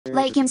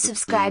Like and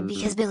subscribe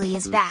because Billy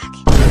is back.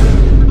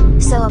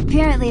 So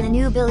apparently the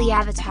new Billy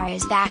avatar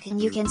is back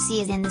and you can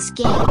see it in this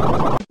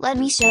game. Let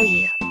me show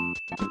you.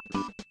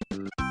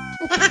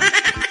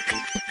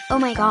 Oh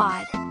my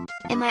god.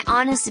 In my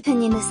honest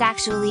opinion, this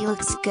actually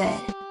looks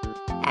good.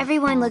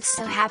 Everyone looks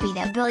so happy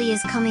that Billy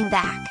is coming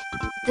back.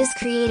 This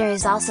creator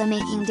is also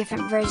making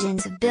different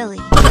versions of Billy.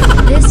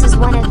 This is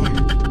one of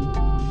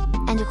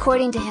them. And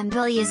according to him,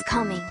 Billy is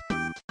coming.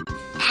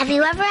 Have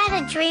you ever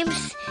had a dream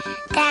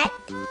that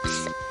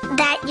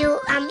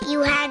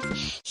you had?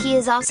 He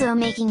is also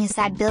making a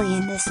sad Billy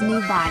in this new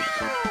body.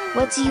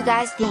 What do you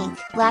guys think?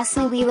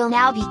 Lastly, we will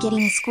now be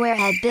getting a square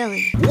head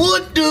Billy.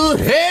 What the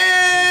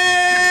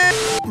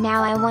hell?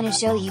 Now I want to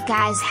show you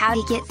guys how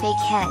to get fake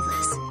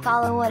headless.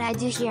 Follow what I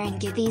do here and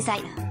get these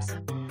items.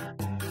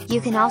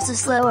 You can also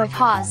slow or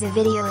pause the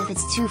video if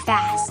it's too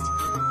fast.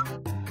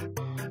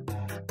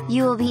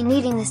 You will be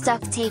needing this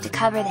duct tape to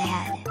cover the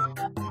head.